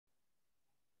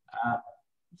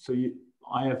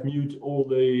I have muted all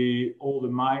the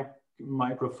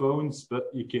microphones, but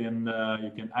you can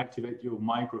activate your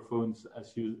microphones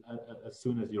as soon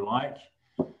as you like.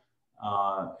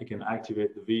 You can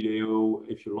activate the video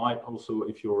if you like. Also,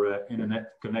 if your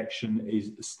internet connection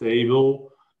is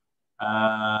stable.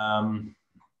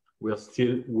 We're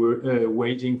still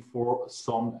waiting for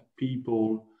some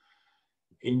people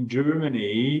in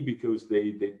Germany because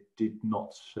they did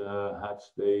not have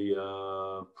the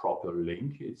proper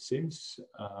link, it seems.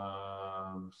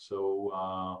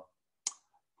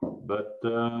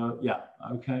 Yeah,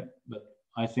 okay. But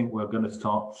I think we're going to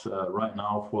start right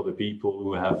now for the people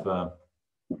who have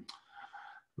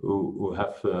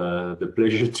the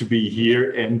pleasure to be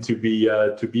here and to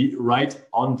be right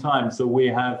on time. So we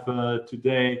have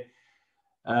today.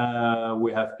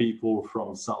 We have people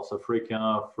from South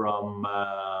Africa, from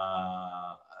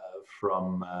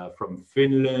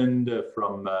Finland,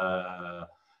 from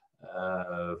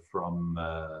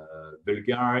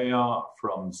Bulgaria,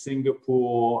 from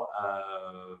Singapore,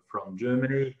 from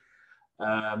Germany,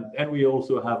 and we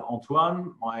also have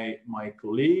Antoine, my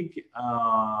colleague,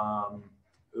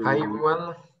 hi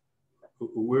everyone,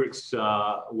 who works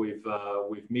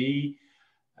with me.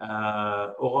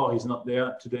 Aurore is not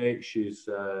there today. She's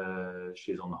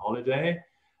on holiday.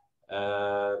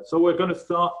 So we're going to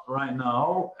start right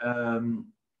now.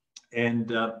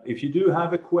 And if you do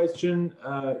have a question,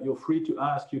 you're free to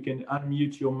ask. You can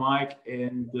unmute your mic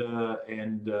and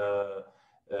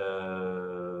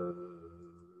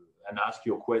ask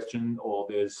your question, or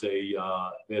there's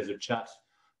a chat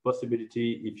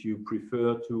possibility if you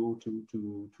prefer to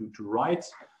write.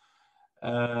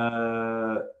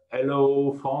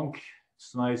 Hello, Frank.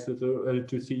 It's nice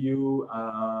to see you.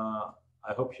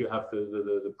 I hope you have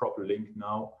the proper link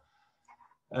now.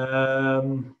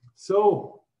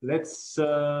 So let's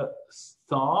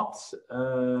start.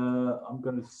 I'm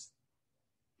going to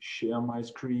share my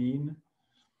screen.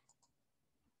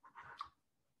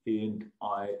 And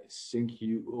I think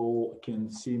you all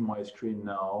can see my screen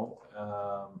now.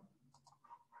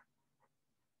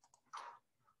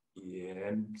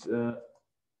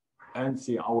 And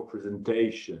see our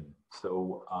presentation.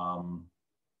 So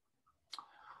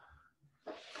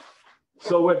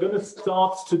we're going to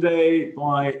start today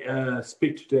by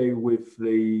speak today with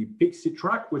the Pixie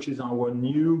track, which is our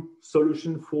new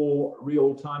solution for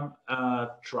real-time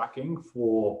tracking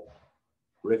for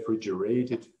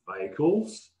refrigerated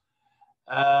vehicles.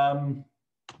 That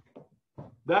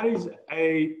is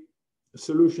a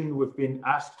solution we've been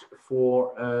asked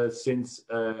for since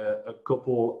a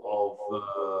couple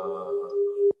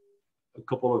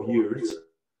of years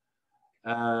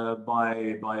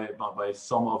by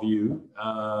some of you,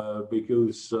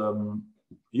 because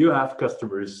you have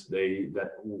customers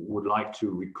that would like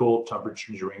to record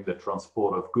temperature during the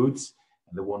transport of goods,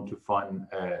 and they want to find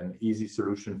an easy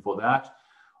solution for that.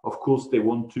 Of course, they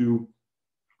want to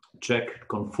check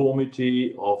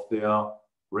conformity of their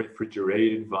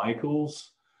refrigerated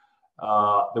vehicles.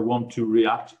 They want to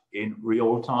react in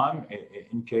real time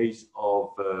in case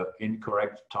of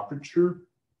incorrect temperature.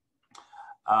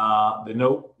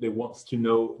 They want to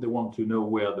know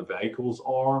where the vehicles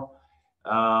are.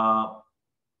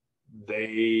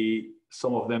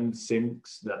 Some of them think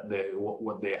that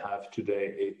what they have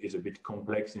today is a bit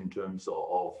complex in terms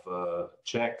of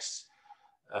checks.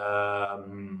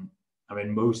 I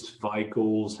mean, most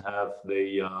vehicles have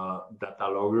the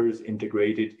dataloggers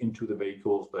integrated into the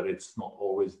vehicles, but it's not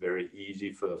always very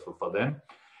easy for them.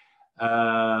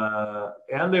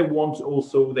 And they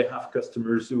have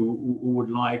customers who would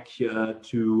like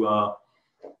to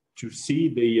see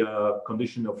the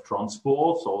condition of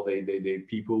transport, or they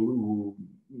people who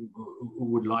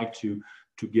would like to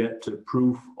get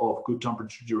proof of good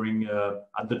temperature during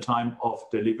at the time of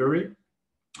delivery.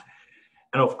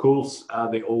 And of course,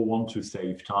 they all want to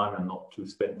save time and not to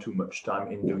spend too much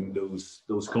time in doing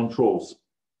those controls.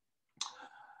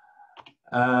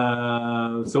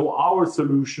 So our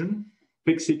solution,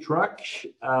 Pixie Track,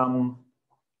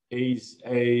 is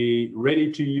a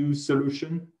ready-to-use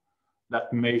solution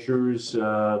that measures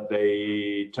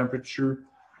the temperature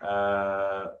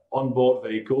on board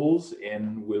vehicles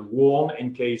and will warn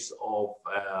in case of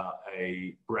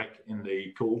a break in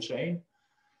the cold chain.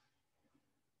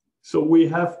 So we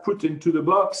have put into the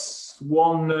box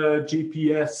one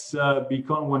GPS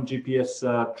beacon, one GPS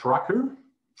tracker,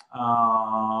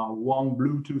 one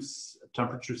Bluetooth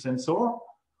temperature sensor,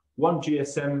 one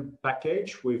GSM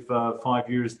package with 5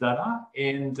 years data,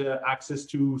 and access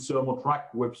to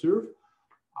Thermotrack WebServe,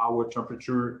 our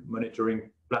temperature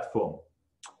monitoring platform.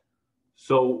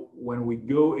 So when we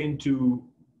go into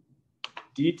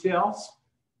details,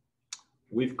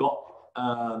 we've got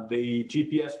the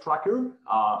GPS tracker.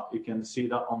 You can see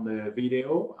that on the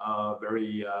video,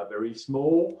 very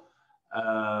small.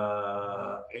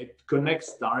 It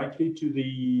connects directly to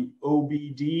the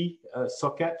OBD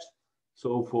socket.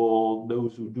 So for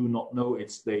those who do not know,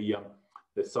 it's the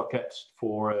socket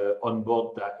for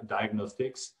onboard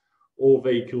diagnostics. All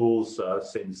vehicles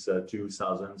since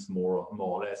 2000s, more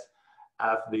or less,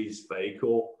 have this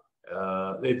vehicle,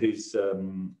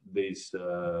 this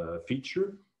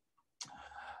feature.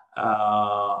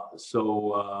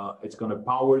 So it's going to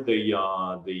power the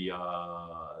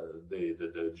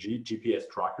GPS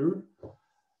tracker.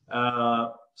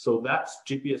 So that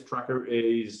GPS tracker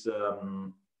is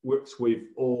works with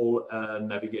all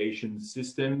navigation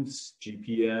systems,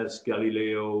 GPS,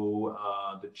 Galileo,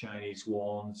 the Chinese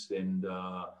ones, and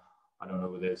I don't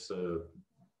know, there's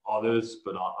others,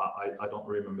 but I don't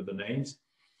remember the names.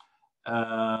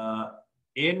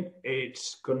 And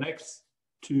it connects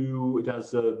to, it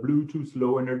has a Bluetooth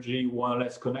low energy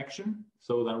wireless connection,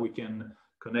 so that we can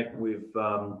connect with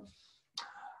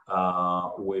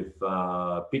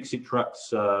Pixie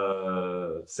trucks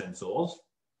sensors.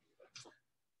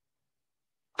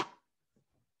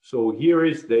 So here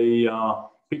is the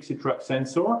Pixie truck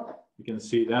sensor. You can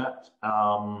see that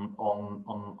on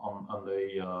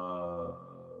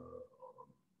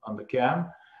the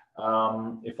cam.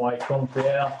 If I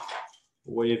compare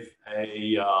with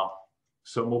a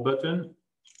thermal button,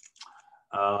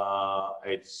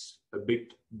 it's a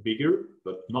bit bigger,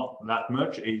 but not that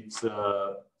much. It's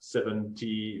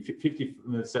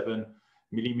 57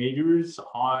 millimeters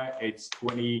high. It's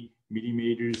 20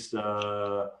 millimeters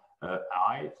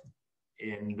height,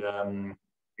 and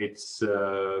it's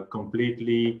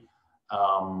completely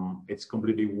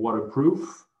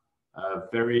waterproof.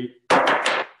 Very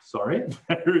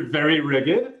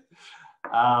rugged.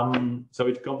 So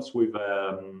it comes with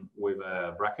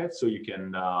a bracket, so you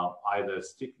can either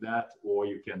stick that, or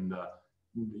you can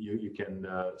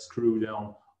screw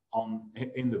down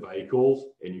in the vehicles,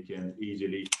 and you can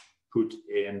easily put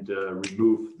and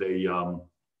remove the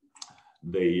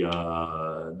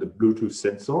Bluetooth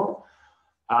sensor.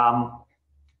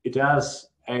 It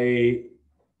has a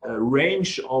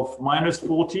range of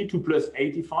 -40 to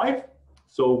 +85,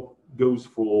 so goes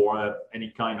for any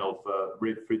kind of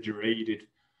refrigerated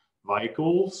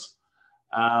vehicles.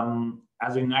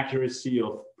 Has an accuracy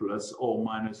of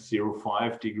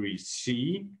 ±0.5 degrees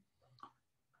C.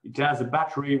 It has a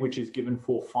battery which is given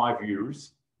for 5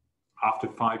 years. After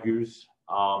 5 years,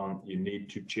 you need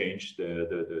to change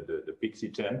the Pixie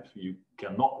tent. You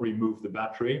cannot remove the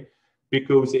battery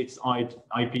because it's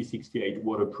IP68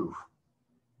 waterproof.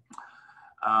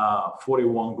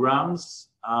 41 grams.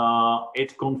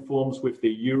 It conforms with the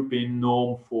European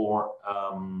norm for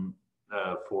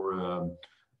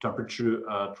temperature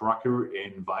tracker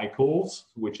in vehicles,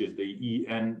 which is the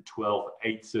EN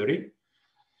 12830.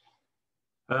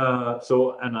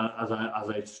 So, and as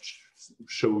I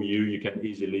show you, you can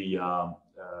easily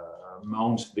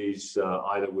mount these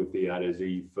either with the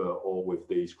adhesive or with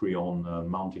the screw-on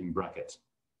mounting bracket.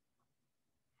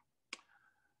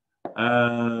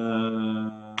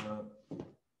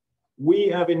 We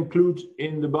have included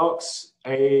in the box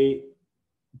a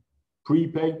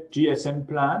prepaid GSM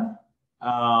plan.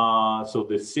 So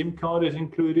the SIM card is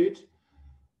included,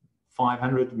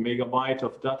 500 megabytes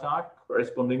of data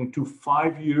corresponding to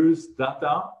 5 years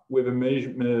data with a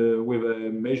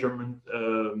measurement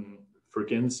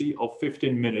frequency of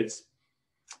 15 minutes.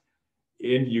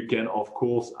 And you can, of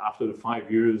course, after the 5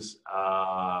 years,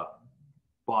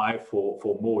 buy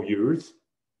for more years.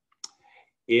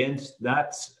 And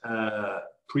that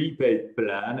prepaid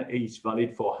plan is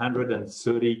valid for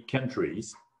 130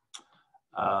 countries.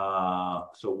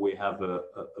 So we have a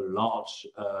large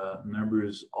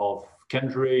numbers of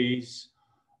countries.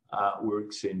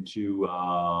 Works into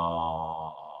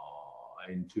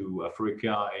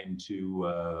Africa, into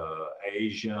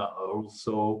Asia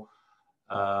also.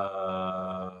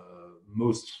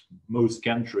 Most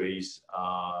countries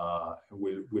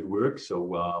will work. So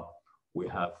we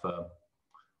have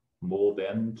more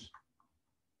than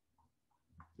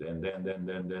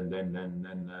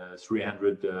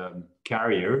 300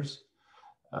 carriers.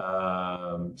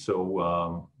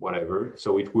 So whatever.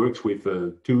 So it works with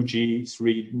 2G,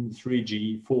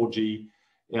 3G, 4G,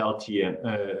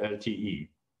 LTE.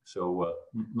 So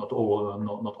not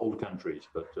all countries,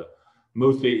 but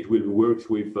mostly it will work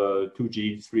with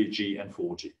 2G, 3G, and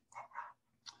 4G.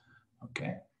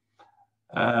 Okay.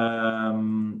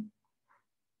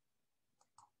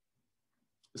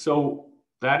 So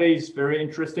that is very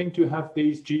interesting to have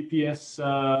these GPS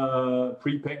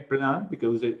prepaid plan,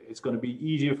 because it's going to be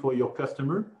easier for your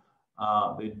customer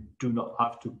They do not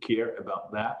have to care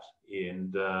about that,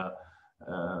 and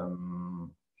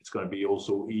it's going to be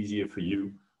also easier for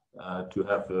you to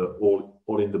have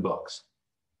all in the box.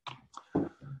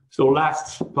 So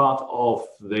last part of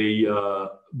the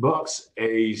box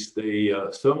is the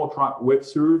Thermotrac web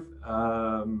serve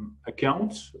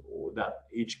account that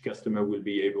each customer will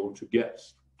be able to get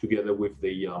together with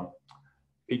the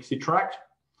Pixie track.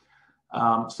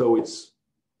 So it's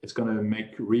going to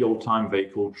make real-time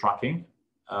vehicle tracking.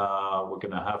 We're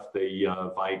going to have the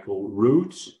vehicle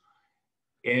routes,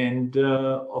 and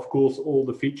of course all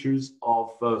the features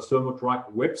of Thermotrac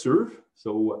web serve.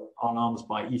 So alarms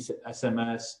by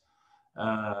SMS,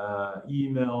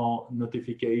 email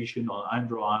notification on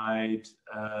Android,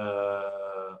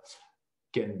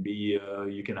 can be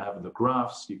you can have the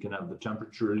graphs, you can have the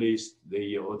temperature list,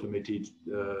 the automated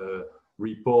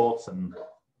reports, and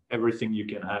everything you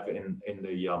can have in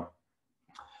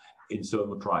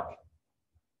Thermotrac.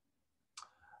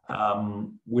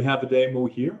 We have a demo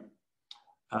here.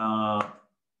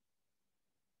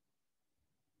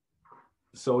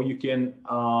 So you can,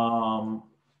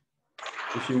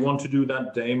 if you want to do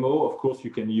that demo, of course you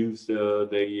can use the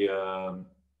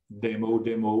demo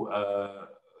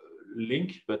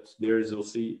link, but there is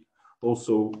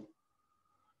also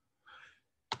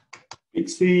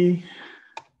Pixie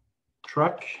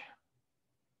track.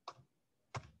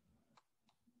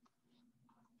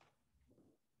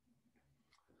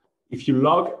 If you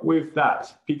log with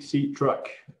that Pixie track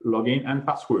login and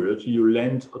password, you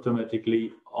land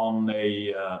automatically on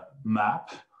a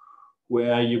map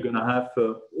where you're going to have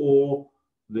all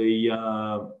the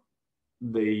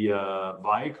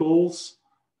vehicles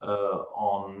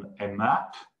on a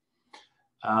map.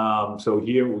 So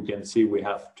here we can see we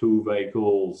have two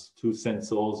vehicles, two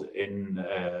sensors in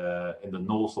the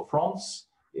north of France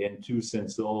and two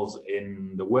sensors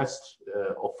in the west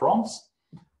of France,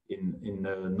 in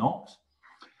Nantes.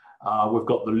 We've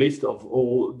got the list of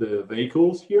all the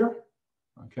vehicles here.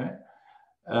 Okay,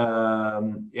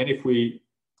 and if we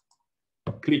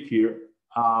click here,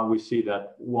 we see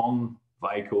that one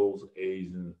vehicle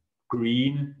is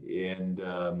green and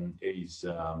is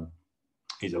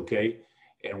okay,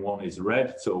 and one is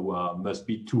red, so must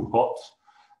be too hot.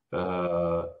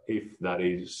 If that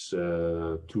is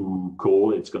too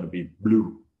cold, it's going to be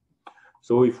blue.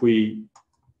 So if we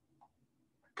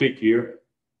click here,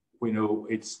 we know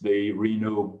it's the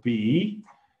Renault B,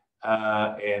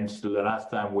 and so the last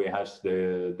time we had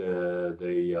the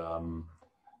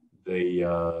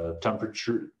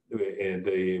temperature,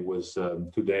 it was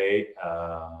today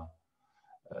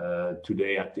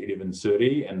at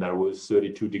 11:30, and that was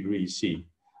 32 degrees C.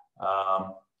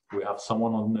 We have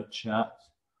someone on the chat.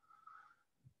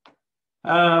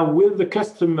 Will the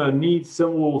customer need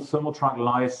Thermotrac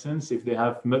license if they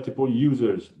have multiple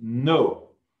users? No.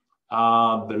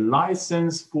 The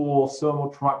license for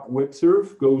Thermotrac web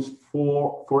serve goes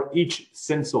for each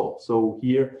sensor. So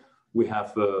here we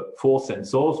have 4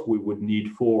 sensors. We would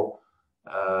need 4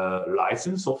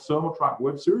 license of Thermotrac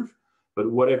web serve, but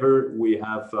whatever we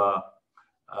have,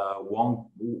 one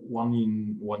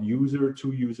user,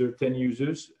 2 users, 10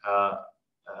 users,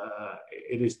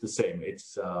 it is the same.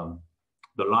 It's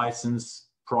the license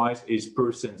price is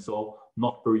per sensor,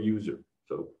 not per user.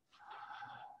 So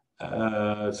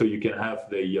so you can have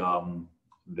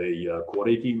the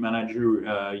quality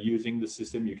manager using the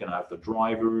system. You can have the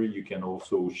driver. You can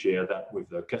also share that with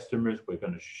the customers. We're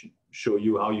going to show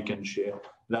you how you can share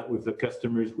that with the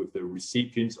customers, with the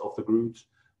recipients of the groups,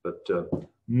 but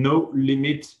no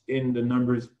limit in the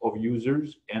numbers of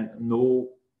users, and no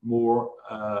more,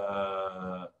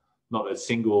 not a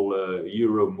single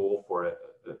euro more for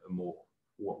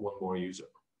one more user.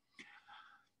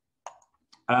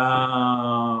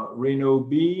 Renault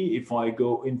B, if I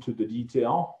go into the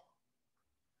detail,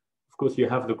 of course you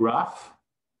have the graph,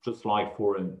 just like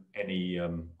for any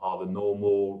other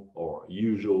normal or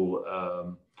usual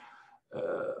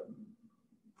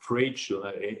fridge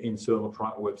in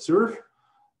Thermotrac web serve,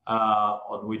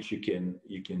 on which you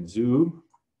can zoom.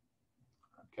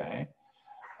 Okay,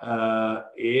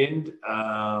 and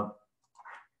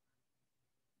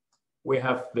we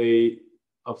have the.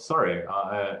 Oh, sorry,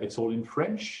 it's all in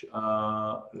French.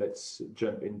 Let's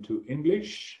jump into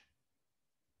English.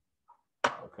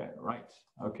 Okay, right.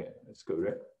 Okay, let's go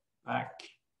right back.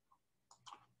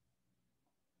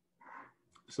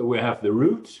 So we have the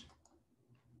route.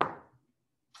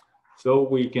 So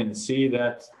we can see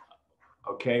that,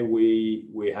 okay,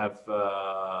 we have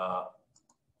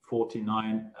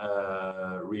 49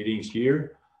 readings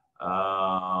here.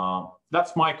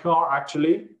 That's my car,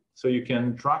 actually. So you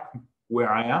can track where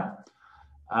I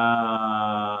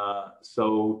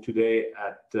So today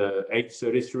at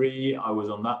 8:33, I was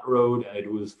on that road and it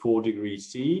was 4 degrees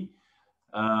C.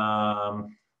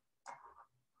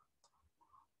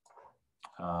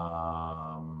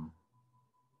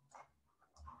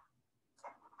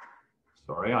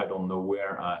 Sorry, I don't know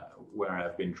where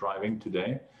I've been driving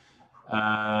today.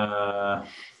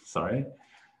 Sorry.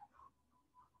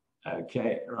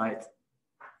 Okay, right.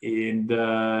 And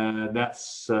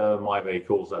that's my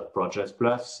vehicles at Project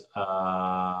Plus.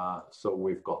 So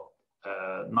we've got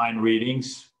 9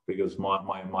 readings because my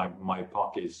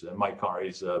car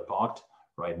is parked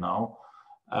right now.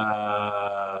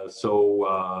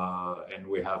 And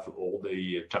we have all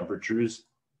the temperatures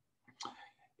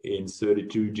in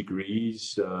 32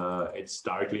 degrees. It's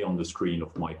directly on the screen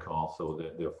of my car, so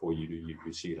therefore you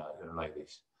see that like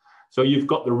this. So you've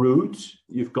got the route,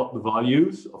 you've got the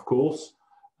values, of course.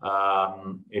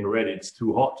 In red it's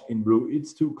too hot, in blue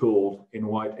it's too cold, in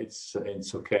white it's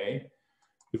okay.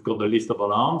 You've got the list of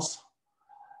alarms.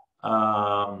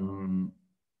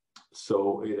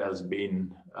 So it has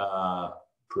been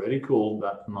pretty cold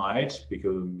that night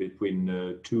because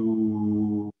between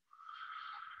 2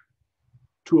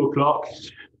 o'clock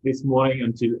this morning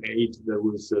until 8 there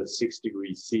was 6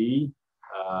 degrees C,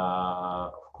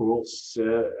 of course,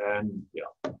 and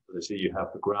yeah, let's see, you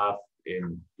have the graph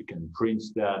and you can print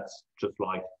that just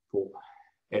like for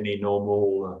any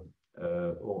normal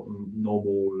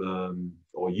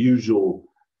or usual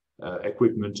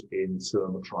equipment in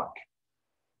thermotrack.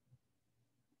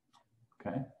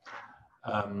 Okay,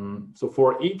 so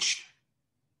for each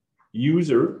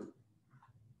user,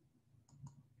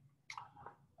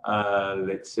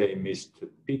 let's say Mr.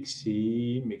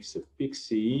 Pixie,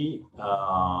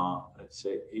 let's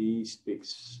say he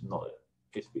speaks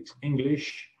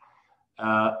English,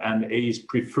 and his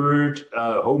preferred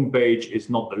homepage is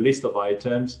not the list of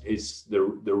items, it's the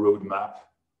roadmap.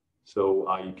 So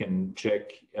you can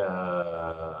check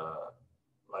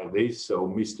like this. So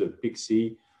Mr.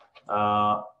 Pixie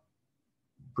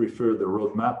prefer the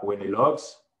roadmap when he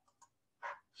logs.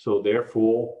 So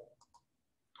therefore,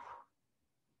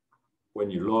 when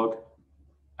you log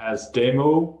as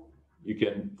demo,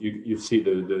 you see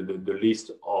the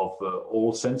list of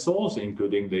all sensors,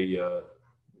 including the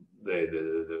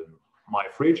my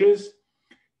fridges,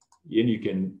 and you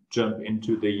can jump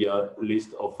into the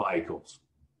list of vehicles.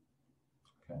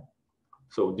 Okay.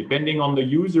 So depending on the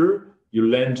user, you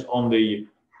land on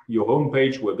your home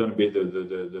page. We're going to be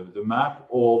the map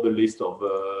or the list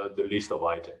of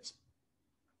items,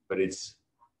 but it's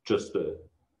just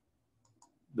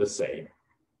the same.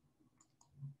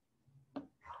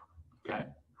 Okay.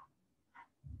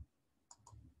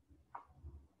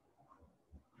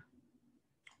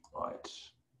 Right.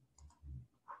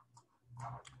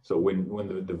 So when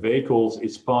the vehicles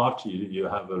is parked, you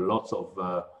have a lot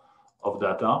of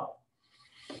data,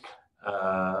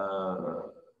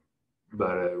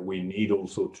 but we need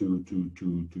also to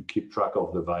keep track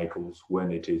of the vehicles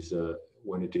when it is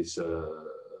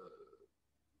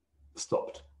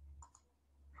stopped.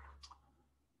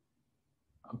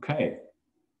 Okay.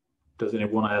 Does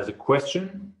anyone have a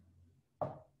question?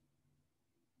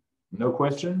 No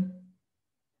question?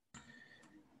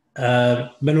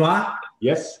 Benoit?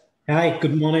 Yes. Hi,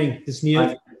 good morning. This is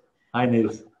Niels. Hi,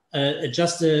 Niels.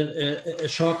 Just a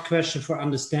short question for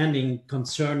understanding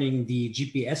concerning the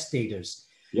GPS data.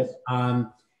 Yes.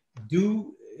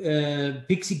 Do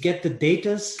Pixie get the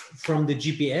data from the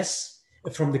GPS,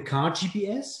 from the car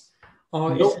GPS,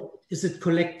 or no. is it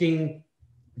collecting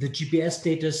the GPS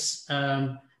data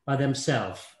by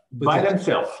themselves?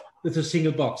 With a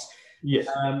single box. Yes.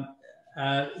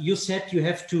 You said you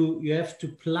have to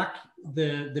plug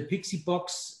the Pixie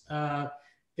box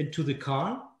into the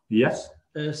car. Yes.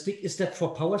 Stick, is that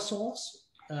for power source?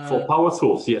 For power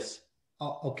source, yes.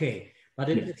 Oh, okay, but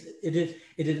it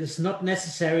is not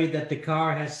necessary that the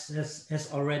car has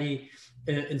already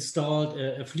installed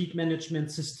a fleet management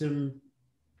system,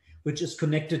 which is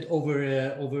connected over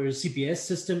a CPS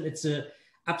system. It's a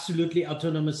absolutely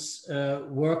autonomous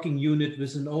working unit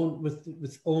with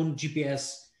own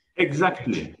GPS.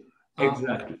 Exactly.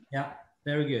 Exactly. Yeah,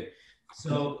 very good.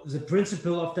 So the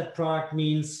principle of that product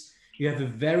means you have a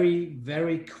very,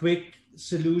 very quick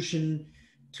solution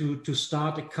to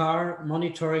start a car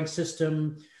monitoring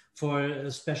system for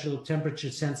special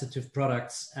temperature sensitive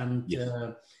products, and yes.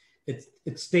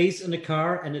 It stays in the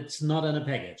car and it's not in a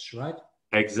package, right?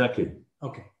 Exactly.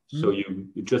 Okay. So you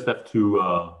just have to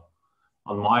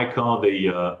on my car the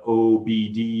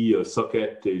OBD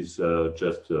socket is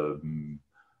just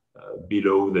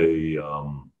below the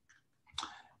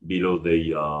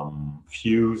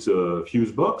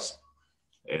fuse box,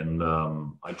 and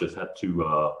I just had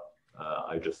to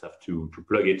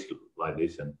plug it like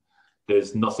this, and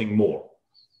there's nothing more.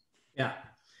 Yeah.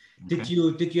 Okay. Did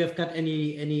you have got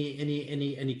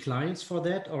any clients for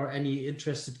that, or any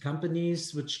interested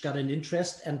companies which got an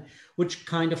interest? And which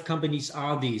kind of companies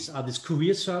are these? Are these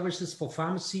courier services for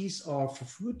pharmacies or for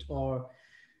food, or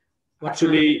what?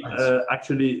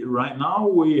 Actually, right now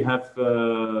we have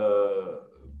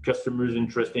customers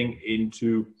interesting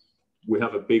into. We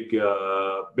have a big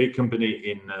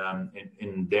company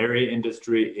in dairy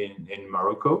industry in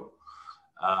Morocco.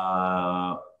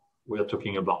 We are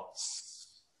talking about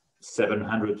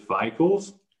 700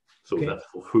 vehicles, so okay. That's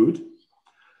for food.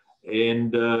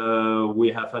 And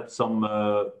we have had some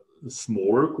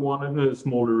smaller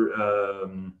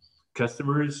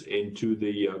customers into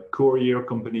the courier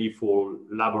company for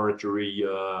laboratory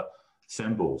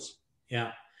samples.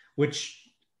 Yeah, which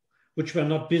were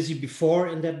not busy before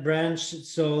in that branch,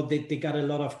 so they got a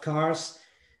lot of cars.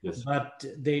 Yes. But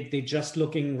they just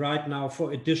looking right now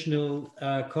for additional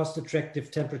cost-attractive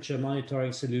temperature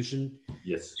monitoring solution.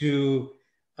 Yes. To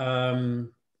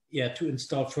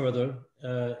install further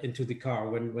into the car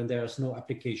when there is no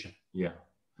application. Yeah.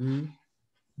 Mm-hmm.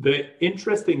 The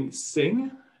interesting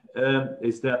thing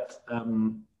is that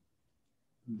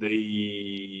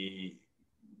the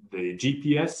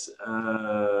GPS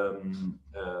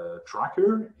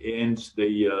tracker and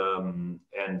the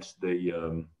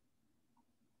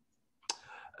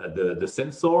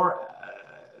sensor,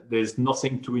 there's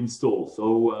nothing to install.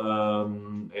 So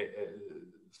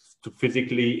to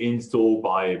physically install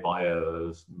by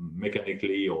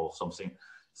mechanically or something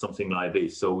like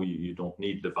this. So you don't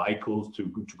need the vehicles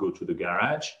to go to the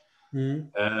garage.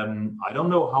 Mm-hmm. I don't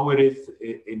know how it is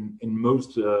in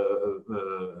most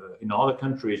in other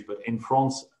countries, but in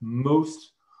France,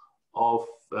 most of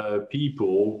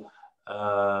people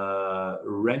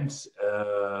rent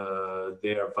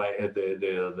their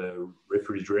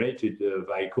refrigerated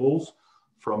vehicles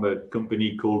from a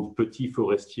company called Petit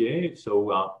Forestier.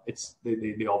 So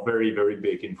they are very, very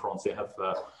big in France. They have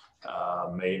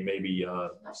maybe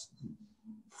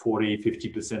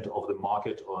 40-50% of the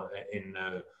market in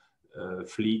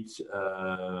fleet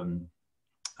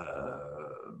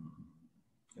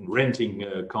renting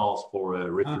cars for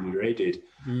refrigerated.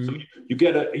 Mm-hmm. So you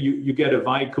get a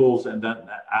vehicles, and then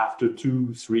after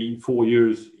 2, 3, 4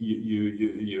 years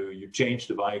you change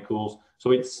the vehicles.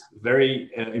 So it's very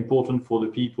important for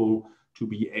the people to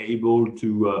be able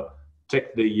to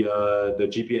check the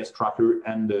GPS tracker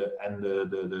and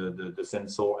the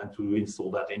sensor, and to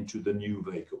install that into the new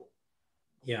vehicle.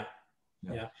 Yeah.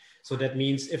 So that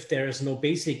means if there is no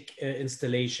basic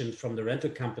installation from the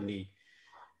rental company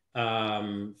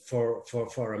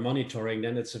for a monitoring,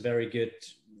 then it's a very good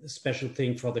special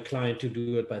thing for the client to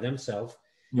do it by themselves.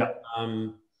 Yeah.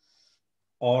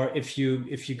 Or if you're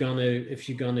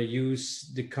gonna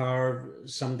use the car,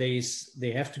 some days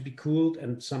they have to be cooled,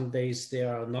 and some days they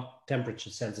are not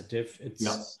temperature sensitive.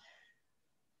 It's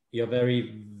your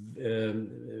very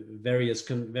various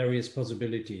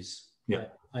possibilities. Yeah.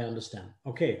 I understand.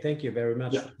 Okay, thank you very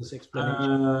much for this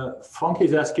explanation. Frank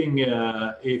is asking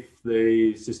if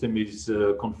the system is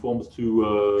conforms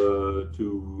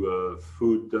to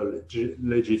food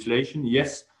legislation.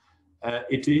 Yes,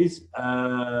 it is.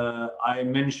 I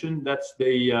mentioned that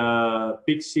the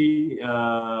Pixie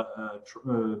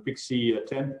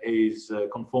temp is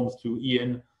conforms to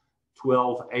EN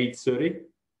 12830.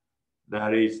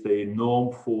 That is the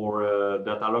norm for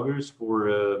dataloggers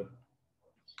for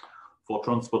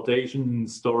transportation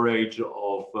and storage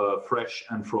of fresh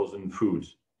and frozen food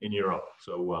in Europe.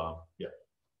 So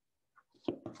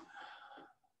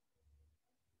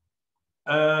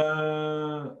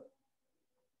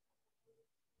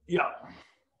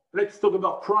let's talk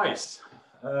about price.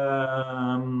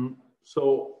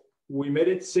 So we made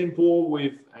it simple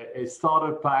with a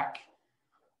starter pack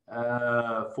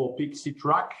for Pixie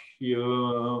Track,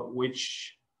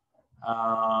 which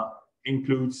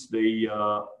includes the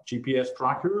GPS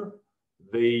tracker,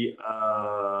 the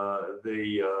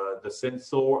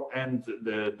sensor, and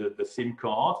the SIM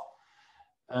card.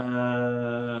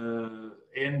 And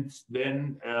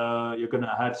then you're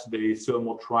gonna add the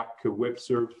Thermotrack web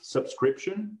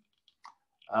subscription.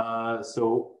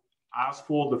 So as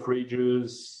for the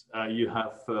fridges, you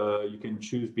can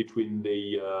choose between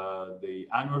the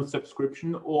annual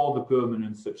subscription or the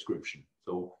permanent subscription.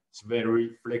 So it's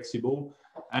very flexible,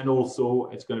 and also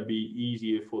it's going to be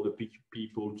easier for the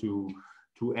people to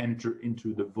enter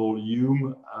into the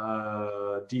volume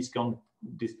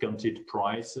discounted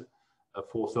price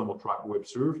for Thermotrack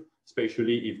WebServe,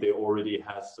 especially if they already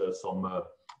has some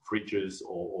fridges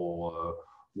or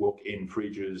walk-in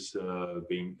fridges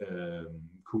being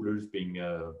coolers being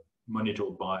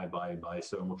monitored by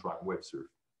Thermotrack WebServe.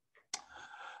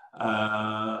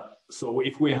 So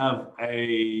if we have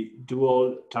a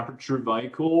dual temperature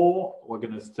vehicle, we're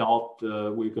going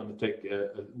to take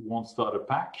one starter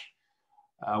pack,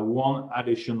 one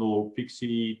additional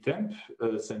Pixie temp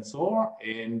sensor,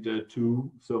 and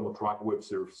 2 Thermotrack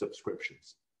WebServe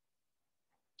subscriptions.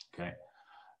 Okay.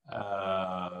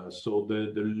 So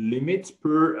the limit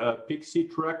per Pixie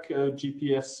truck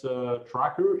GPS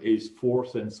tracker is 4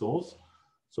 sensors.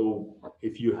 So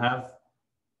if you have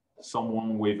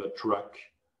someone with a truck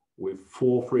with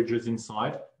 4 fridges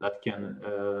inside, that can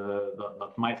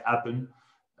that might happen,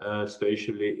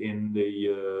 especially in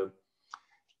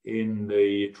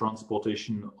the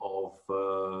transportation of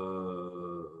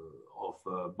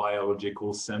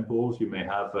biological samples. You may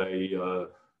have a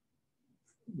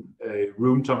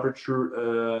room temperature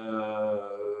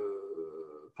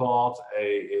part,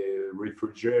 a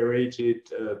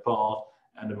refrigerated part,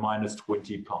 and a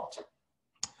 -20 part.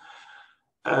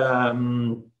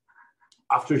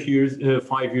 After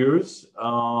 5 years,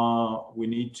 we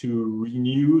need to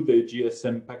renew the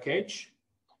GSM package,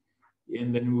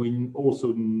 and then we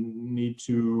also need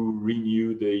to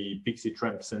renew the Pixie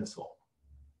Temp sensor.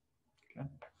 Okay.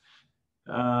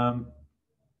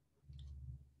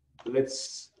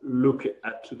 Let's look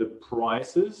at the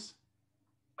prices.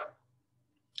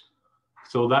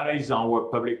 So that is our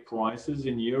public prices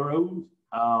in euros.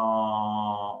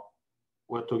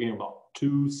 We're talking about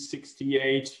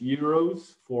 268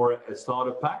 euros for a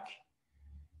starter pack.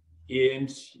 And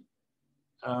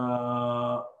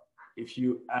if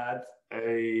you add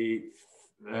a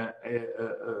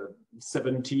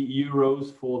 70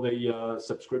 euros for the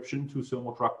subscription to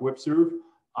Thermotrack WebServe,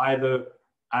 either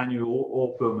annual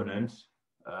or permanent,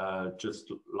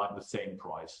 just like the same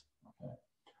price. Okay.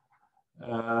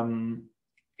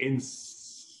 In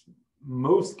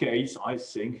most cases, I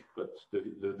think, but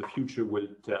the future will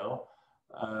tell,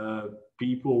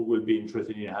 people will be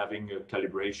interested in having a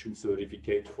calibration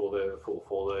certificate for the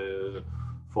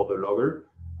logger.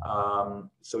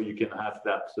 So you can have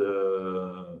that,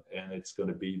 and it's going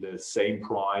to be the same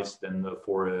price than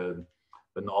for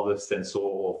another sensor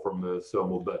or from a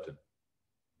thermal button.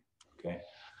 Okay.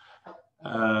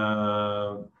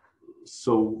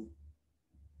 So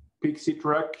Pixie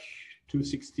truck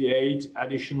 268,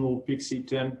 additional Pixie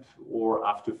temp, or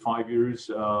after 5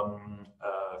 years,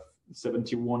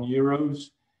 71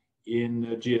 euros.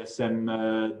 In GSM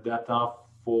data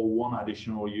for 1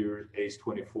 additional year is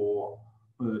 24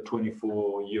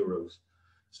 euros.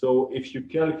 So if you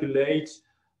calculate,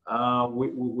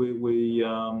 we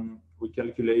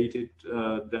calculated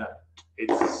that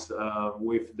it's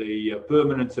with the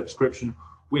permanent subscription,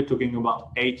 we're talking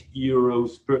about 8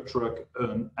 euros per truck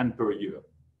and per year,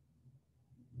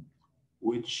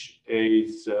 which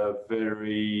is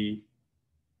very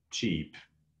cheap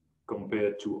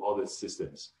compared to other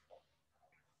systems.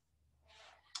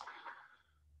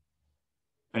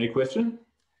 Any question?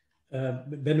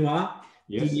 Benoit,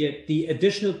 yes. The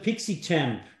additional Pixie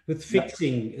temp with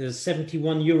fixing is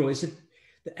 71 euro. Is it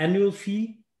the annual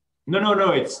fee?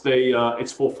 No.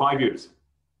 It's for 5 years.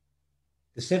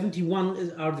 The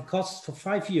 71 are the costs for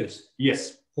 5 years?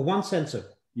 Yes. For one sensor?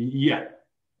 Yeah.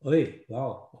 Oh,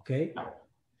 wow. Okay.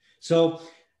 So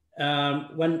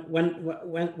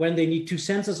when they need 2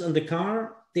 sensors in the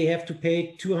car, they have to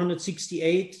pay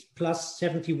 268 plus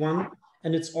 71,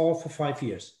 and it's all for 5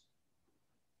 years.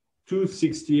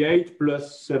 268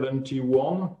 plus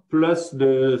 71 plus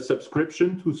the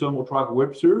subscription to Thermotrack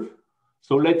WebServe.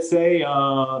 So let's say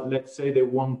they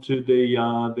want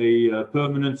the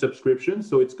permanent subscription.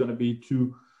 So it's going to be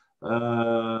 2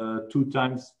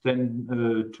 times 10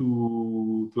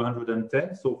 to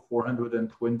 210, so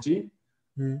 420.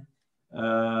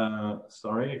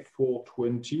 Sorry,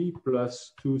 420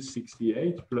 plus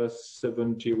 268 plus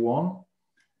 71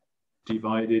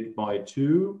 divided by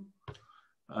 2.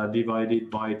 Divided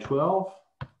by 12,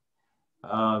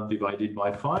 divided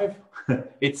by 5.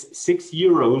 It's 6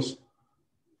 euros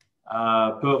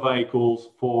per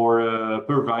vehicle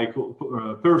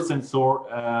per sensor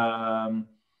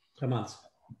per month.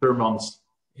 Per month.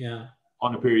 Yeah.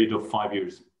 On a period of 5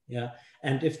 years. Yeah,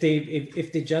 and if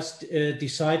they just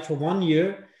decide for 1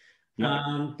 year,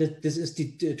 that this is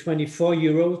the 24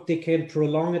 euro, they can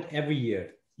prolong it every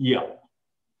year. Yeah.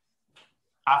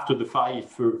 After the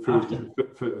first year.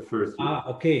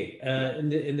 Okay.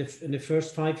 In the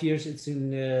first 5 years, it's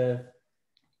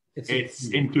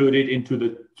included into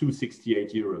the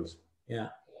 268 euros. Yeah.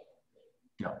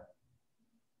 Yeah.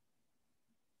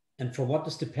 And for what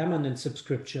is the permanent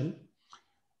subscription?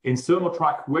 In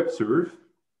Thermotrack WebServe,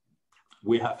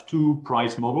 we have two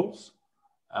price models.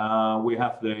 We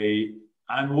have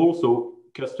and also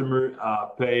customer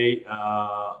pay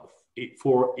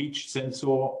for each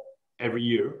sensor every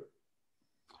year,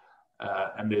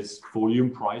 and there's volume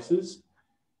prices.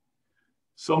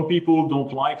 Some people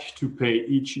don't like to pay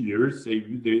each year.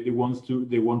 They want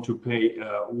to pay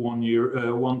 1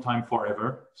 year, one time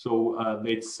forever. So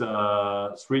it's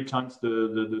 3 times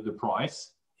the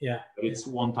price. Yeah, but it's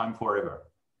 1 time forever.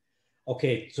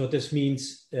 Okay, so this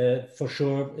means for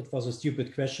sure it was a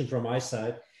stupid question from my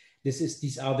side.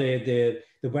 These are the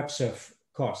web serve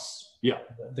costs. Yeah,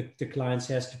 the clients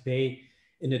has to pay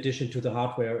in addition to the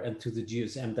hardware and to the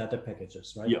GSM data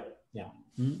packages, right? Yeah, yeah.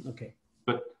 Okay.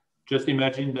 But just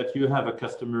imagine that you have a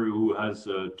customer who has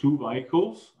 2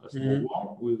 vehicles, a small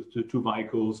one with 2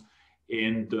 vehicles,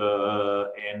 and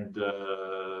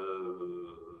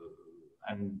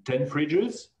 10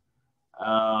 fridges.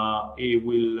 It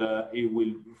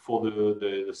will for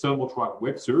the Thermotruck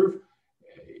web serve,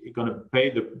 it's going to pay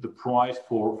the price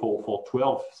for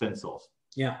 12 sensors.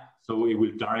 Yeah. So it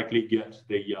will directly get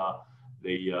the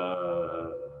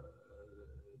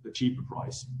cheaper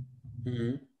price.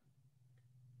 Mm-hmm.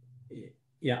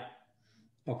 Yeah.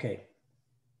 Okay.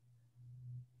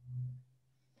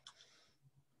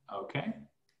 Okay.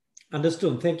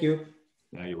 Understood. Thank you.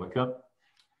 Yeah, you're welcome.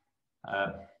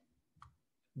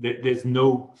 There's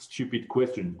no stupid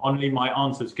question. Only my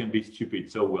answers can be stupid.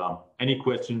 So any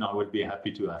question I would be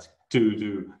happy to ask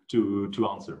to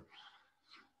answer.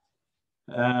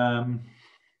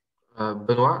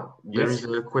 Benoit, there yes? is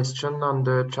a question on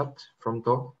the chat from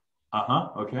Thor.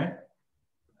 Okay.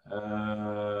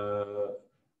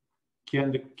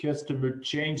 Can the customer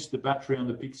change the battery on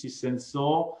the Pixie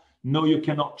sensor? No, you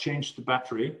cannot change the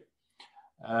battery.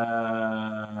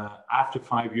 After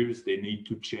 5 years, they need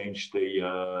to change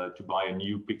to buy a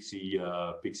new Pixie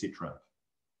Tramp,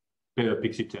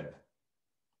 Pixie 10.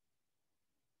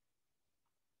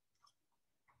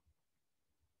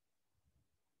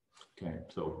 Okay,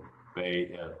 so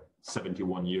pay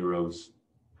 71 euros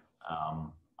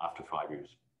after 5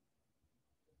 years.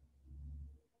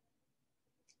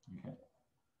 Okay.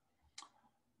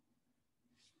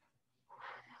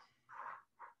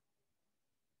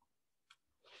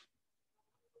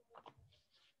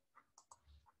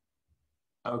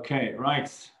 Okay, right.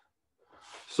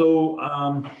 So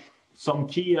some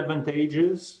key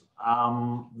advantages.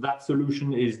 That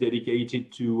solution is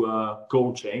dedicated to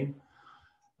cold chain.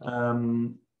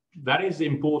 That is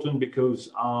important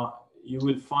because you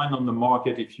will find on the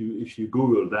market, if you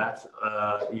Google that,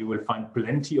 you will find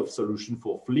plenty of solutions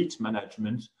for fleet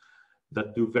management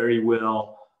that do very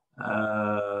well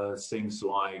things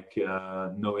like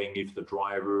knowing if the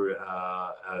driver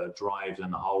drives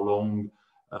and how long,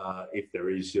 if there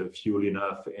is fuel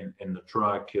enough in the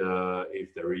truck,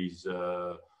 if there is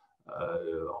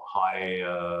high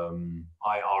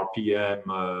RPM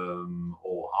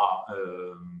or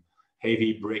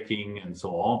heavy braking and so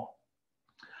on.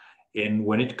 And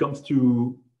when it comes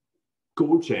to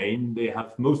cold chain,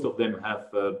 most of them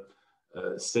have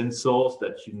sensors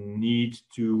that you need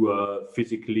to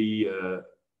physically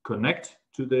connect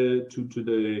to their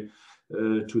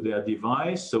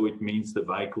device. So it means the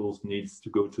vehicles needs to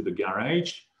go to the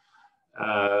garage,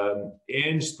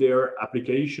 and their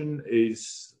application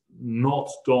is not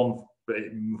done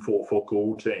for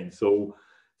cold chain. So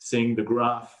seeing the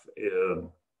graph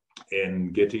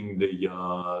and getting the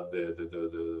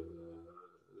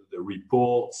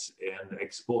reports and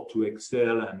export to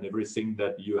Excel and everything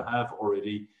that you have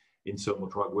already in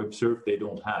Thermotruck Web Serve, they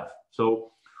don't have.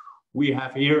 So we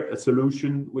have here a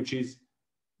solution which is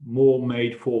more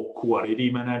made for quality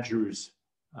managers.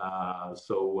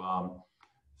 So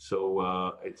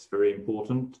it's very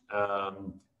important.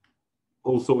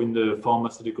 Also in the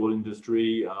pharmaceutical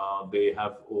industry, they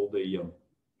have all the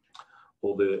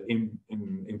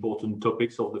important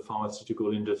topics of the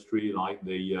pharmaceutical industry, like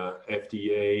the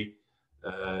FDA,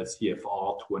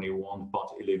 CFR 21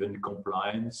 Part 11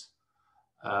 compliance.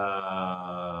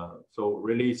 So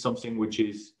really something which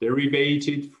is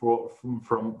derivated from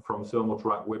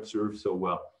Thermotruck Web Serve.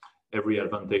 So every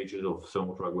advantage of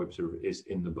Thermotruck Web Serve is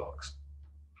in the box.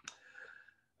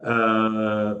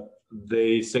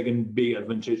 The second big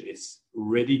advantage is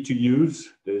ready to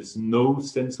use. There's no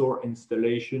sensor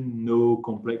installation, no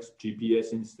complex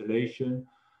GPS installation.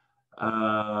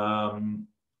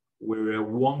 We're a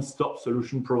one-stop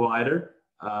solution provider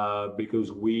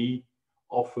because we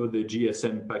offer the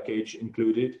GSM package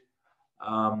included,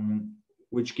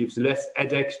 which gives less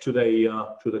headaches to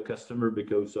the customer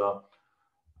because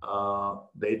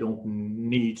they don't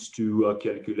need to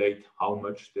calculate how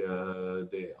much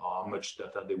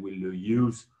data they will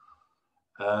use.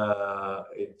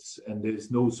 and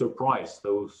there's no surprise.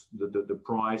 The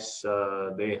price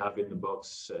they have in the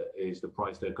box is the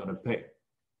price they're going to pay.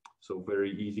 So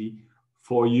very easy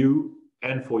for you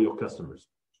and for your customers.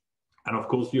 And of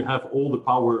course, you have all the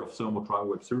power of Thermotrak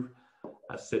WebServe,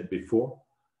 as said before,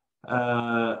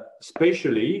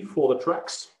 especially for the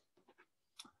trucks.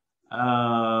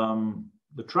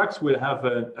 The trucks will have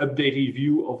an updated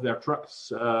view of their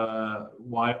trucks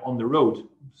while on the road.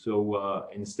 So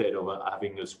instead of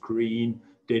having a screen,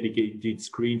 dedicated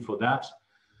screen for that,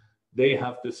 they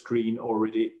have the screen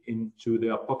already into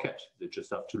their pocket. They just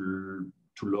have to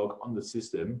log on the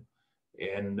system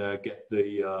and get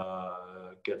the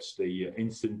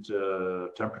instant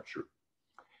temperature.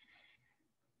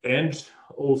 And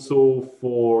also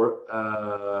for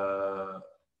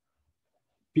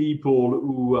people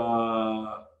who,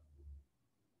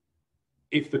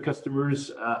 if the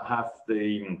customers have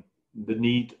the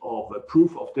need of a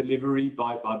proof of delivery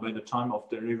by the time of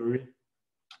delivery,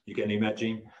 you can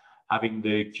imagine having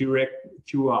the QR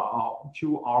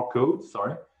code,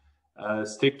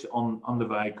 sticked on the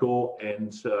vehicle,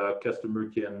 and customer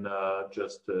can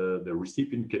the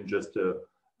recipient can just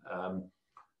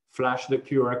flash the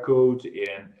QR code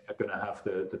and are going to have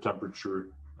the temperature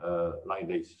like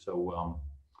this. So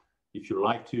if you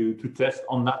like to test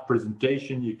on that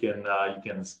presentation, you can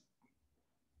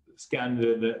scan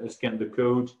the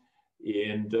code,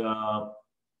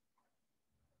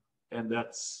 and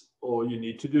that's all you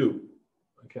need to do.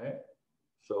 Okay,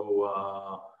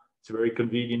 so it's very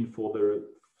convenient for the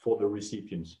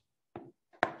recipients.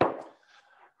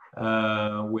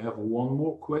 We have one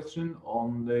more question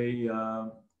on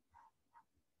the.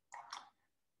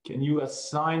 Can you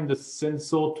assign the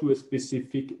sensor to a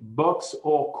specific box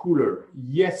or cooler?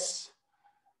 Yes.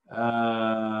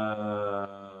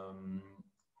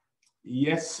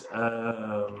 Yes.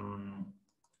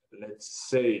 Let's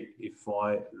say if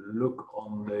I look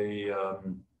on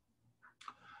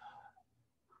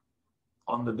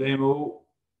the demo.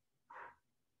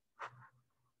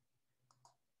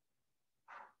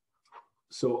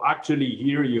 So actually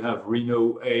here you have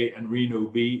Renault A and Renault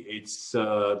B. It's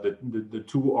the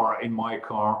two are in my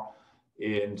car,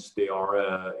 and they are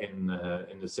in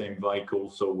the same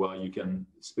vehicle. So you can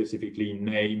specifically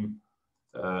name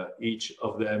each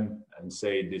of them and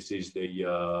say this is the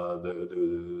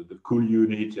cool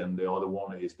unit, and the other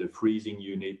one is the freezing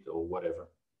unit, or whatever.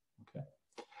 Okay.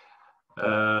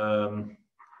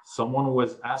 Someone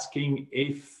was asking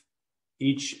if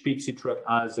each Pixie truck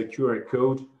has a QR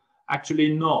code. Actually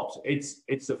not.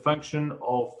 It's a function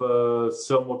of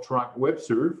Thermotrak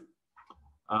WebServe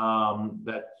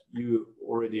that you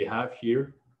already have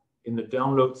here. In the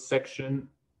download section,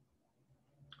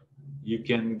 you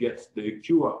can get the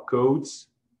QR codes,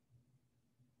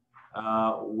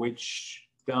 which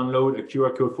download a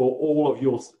QR code for all of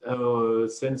your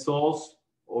sensors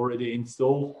already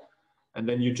installed. And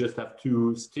then you just have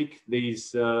to stick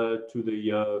these to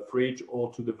the fridge or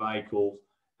to the vehicles.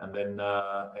 And then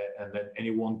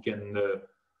anyone can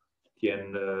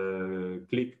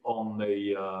click on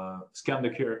the scan the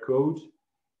QR code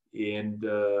and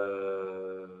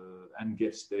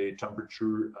gets the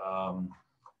temperature.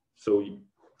 So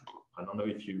I don't know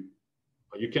if you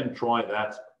can try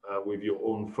that with your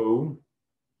own phone,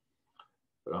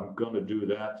 but I'm gonna do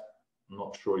that. I'm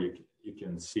not sure you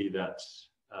can see that.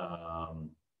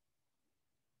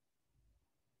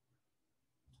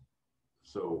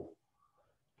 So.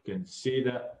 You can see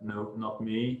that. No, not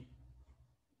me.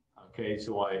 Okay,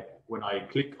 so when I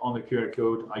click on the QR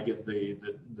code, I get the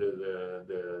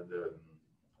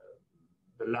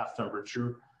last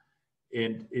temperature,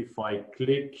 and if I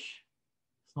click,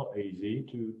 it's not easy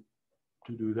to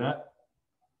do that.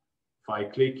 If I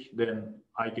click, then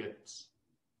I get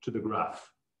to the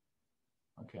graph.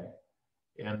 Okay,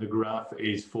 and the graph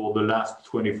is for the last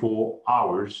 24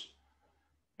 hours.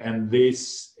 And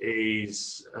this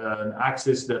is an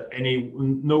access that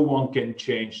no one can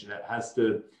change, that has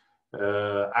the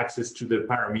access to the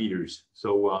parameters.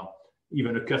 So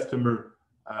even a customer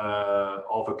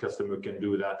can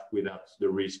do that without the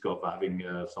risk of having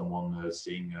someone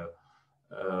seeing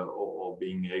or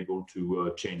being able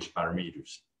to change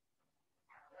parameters.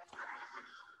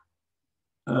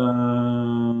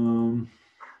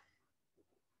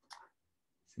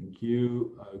 Thank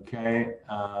you. Okay.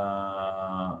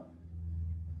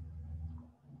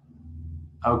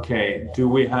 Okay. Do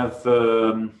we have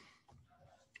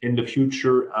in the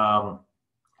future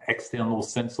external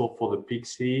sensor for the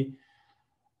Pixie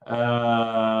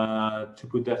to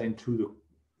put that into the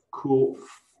core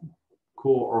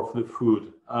of the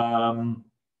food?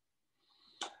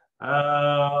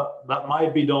 That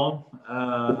might be done.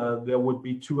 There would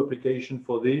be two applications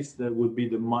for this. There would be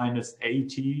the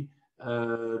 -80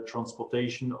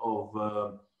 transportation of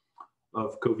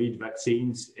COVID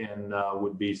vaccines, and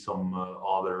would be some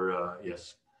other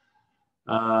yes.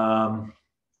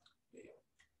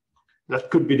 That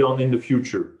could be done in the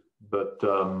future, but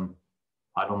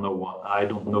I don't know what. I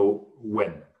don't know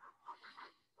when.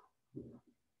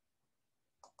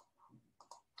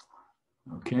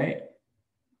 Okay.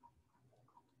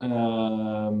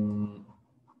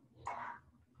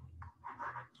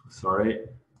 Sorry.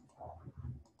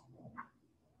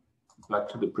 Back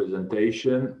to the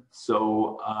presentation.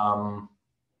 So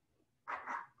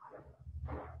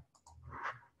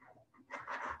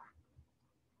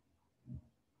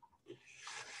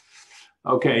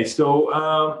okay, so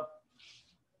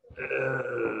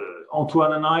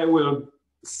Antoine and I will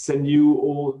send you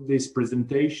all this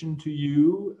presentation to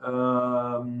you,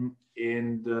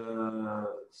 and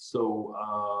so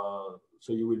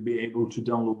you will be able to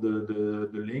download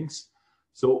the links.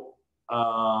 So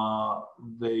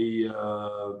the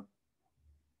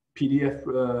PDF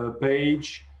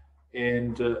page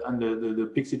and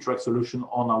the Pixie track solution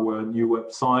on our new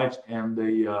website, and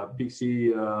the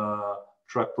Pixie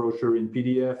track brochure in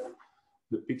PDF,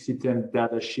 the Pixie 10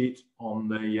 data sheet on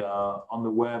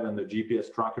the web, and the GPS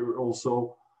tracker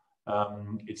also.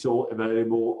 It's all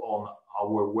available on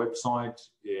our website,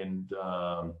 and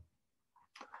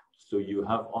so you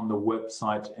have on the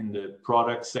website, in the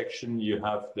product section, you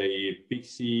have the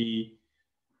Pixie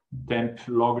temp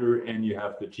logger, and you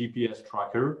have the GPS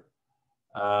tracker,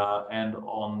 and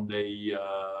on the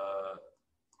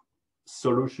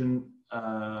solution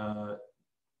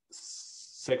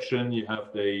section, you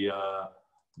have the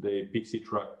Pixie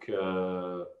track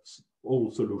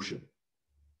all solution.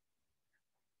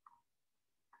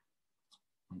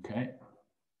 Okay,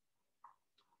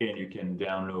 and you can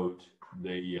download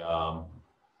the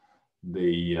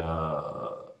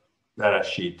data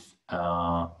sheet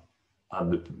at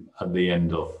the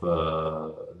end of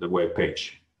the web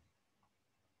page.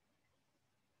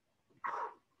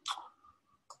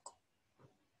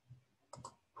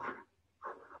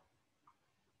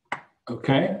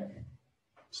 Okay,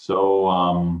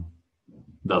 so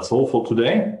that's all for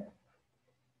today.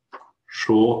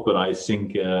 Short, but I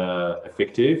think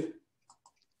effective.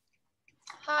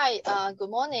 Hi, good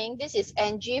morning. This is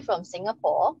Angie from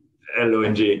Singapore. Hello,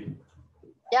 Angie.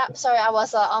 Yeah, sorry, I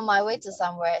was on my way to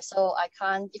somewhere, so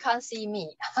you can't see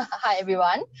me. Hi,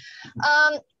 everyone.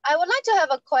 I would like to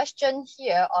have a question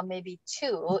here, or maybe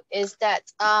two, is that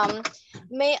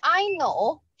may I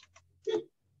know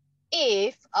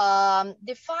if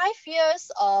the 5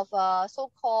 years of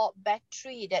so-called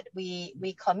battery that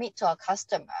we commit to our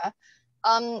customer,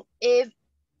 if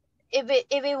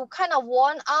it will kind of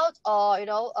worn out, or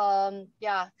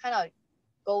yeah, kind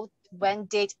of when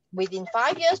date within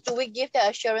 5 years, do we give the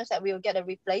assurance that we will get a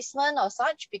replacement or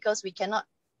such, because we cannot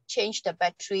change the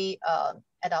battery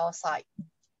at our site?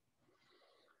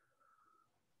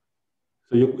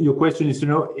 So your question is to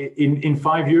know, in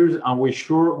 5 years, are we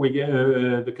sure we get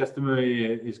the customer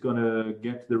is going to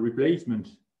get the replacement?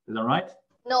 Is that right?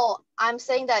 No, I'm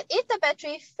saying that if the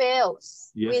battery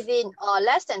fails within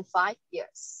less than 5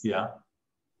 years, yeah,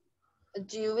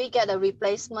 do we get a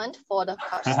replacement for the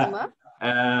customer?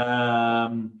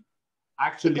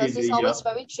 Actually, because it's always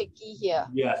very tricky here.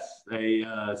 Yes,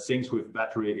 things with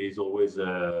battery is always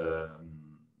a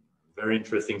very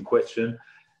interesting question,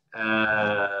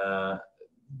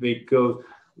 because,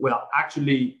 well,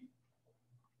 actually,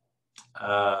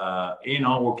 in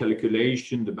our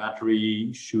calculation, the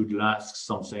battery should last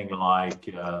something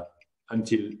like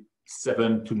until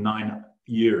 7 to 9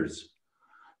 years.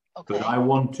 Okay. But I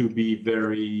want to be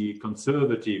very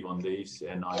conservative on this,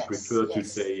 and I prefer to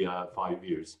say 5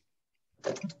 years.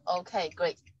 Okay,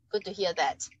 great. Good to hear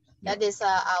that. That is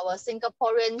our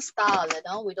Singaporean style,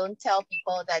 we don't tell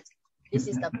people that this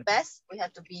is the best. We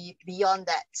have to be beyond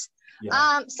that.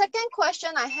 Yeah. Second question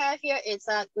I have here is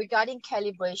regarding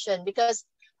calibration, because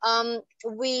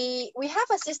we have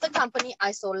a sister company,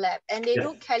 IsoLab, and they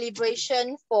do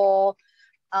calibration for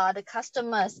the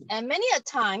customers, and many a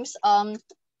times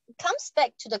it comes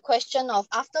back to the question of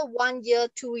after 1 year,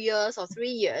 2 years, or 3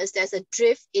 years, there's a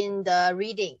drift in the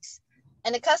readings,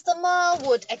 and the customer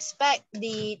would expect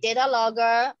the data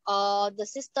logger or the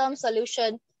system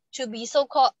solution to be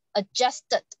so-called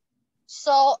adjusted.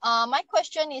 So my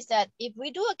question is that if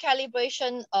we do a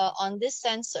calibration on these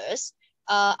sensors,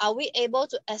 are we able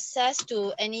to access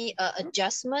to any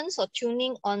adjustments or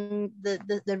tuning on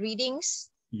the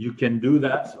readings? You can do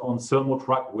that on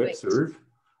ThermoTrack WebServe.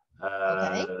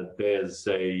 There's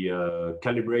a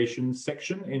calibration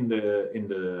section in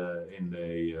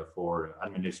the for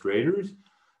administrators,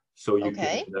 so you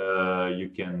can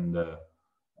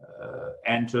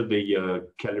enter the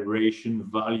calibration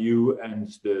value and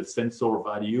the sensor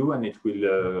value, and it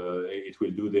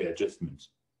will do the adjustments.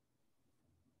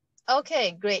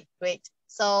 Okay, great.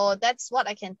 So that's what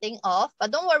I can think of.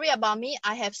 But don't worry about me.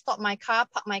 I have stopped my car,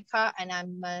 parked my car, and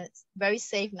I'm very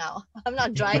safe now. I'm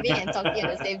not driving and talking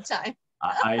at the same time.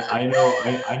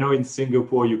 I know in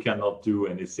Singapore you cannot do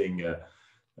anything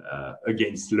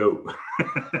against law.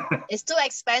 It's too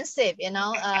expensive, you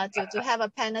know, to have a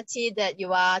penalty that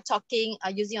you are talking,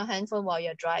 using your handphone while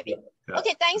you're driving. Yeah.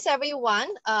 Okay, thanks everyone.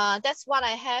 That's what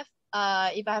I have.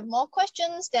 If I have more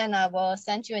questions, then I will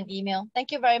send you an email.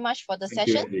 Thank you very much for the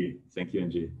session. Thank you,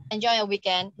 Angie. Enjoy your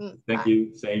weekend. Thank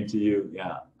you. Same to you.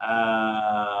 Yeah.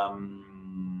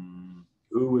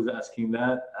 Who was asking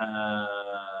that?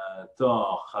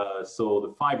 So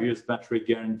the 5 years battery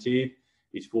guarantee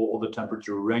is for all the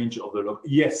temperature range of the lock.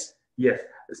 Yes,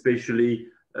 especially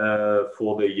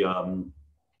for the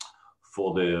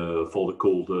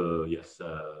cold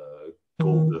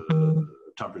cold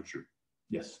temperature.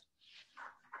 Yes.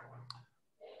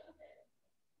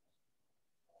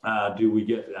 Do we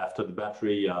get after the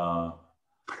battery?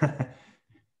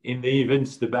 In the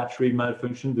event the battery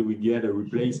malfunction, do we get a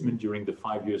replacement during the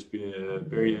 5 years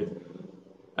period?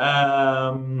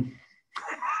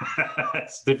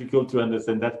 It's difficult to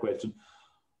understand that question.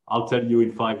 I'll tell you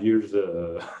in 5 years,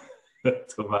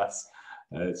 Thomas.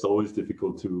 It's always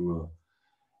difficult to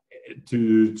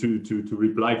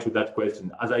reply to that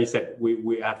question. As I said,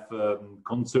 we have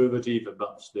conservative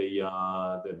about the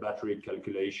battery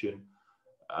calculation.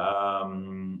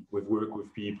 We've worked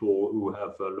with people who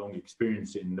have a long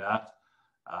experience in that,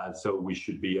 so we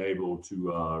should be able to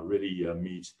really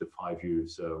meet the 5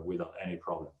 years without any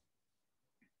problem.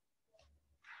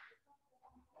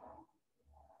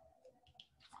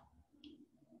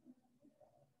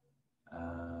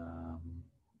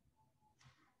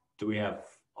 Do we have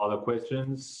other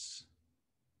questions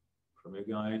from you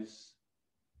guys?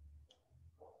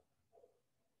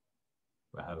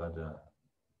 We have had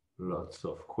lots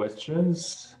of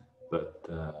questions, but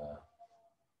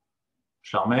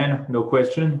Charmaine, no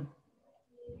question?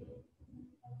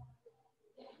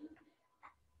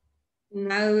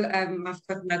 No, I've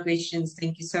got no questions.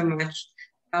 Thank you so much.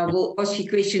 I will ask you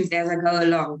questions as I go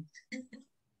along.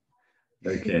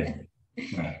 Okay.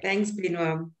 Thanks,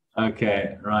 Benoit.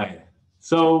 Okay, right.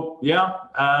 So yeah,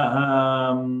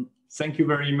 thank you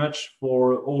very much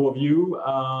for all of you.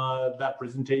 That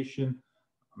presentation,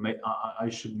 I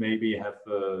should maybe have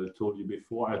told you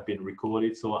before, I've been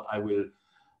recorded, so I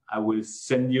will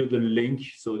send you the link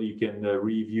so you can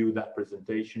review that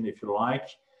presentation if you like.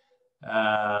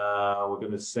 We're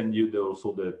going to send you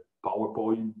also the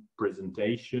PowerPoint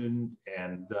presentation,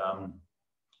 and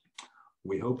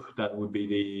we hope that would be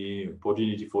the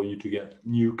opportunity for you to get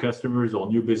new customers or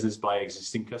new business by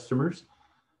existing customers.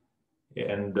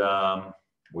 And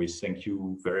we thank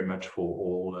you very much for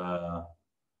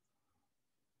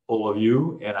all of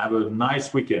you, and have a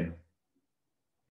nice weekend.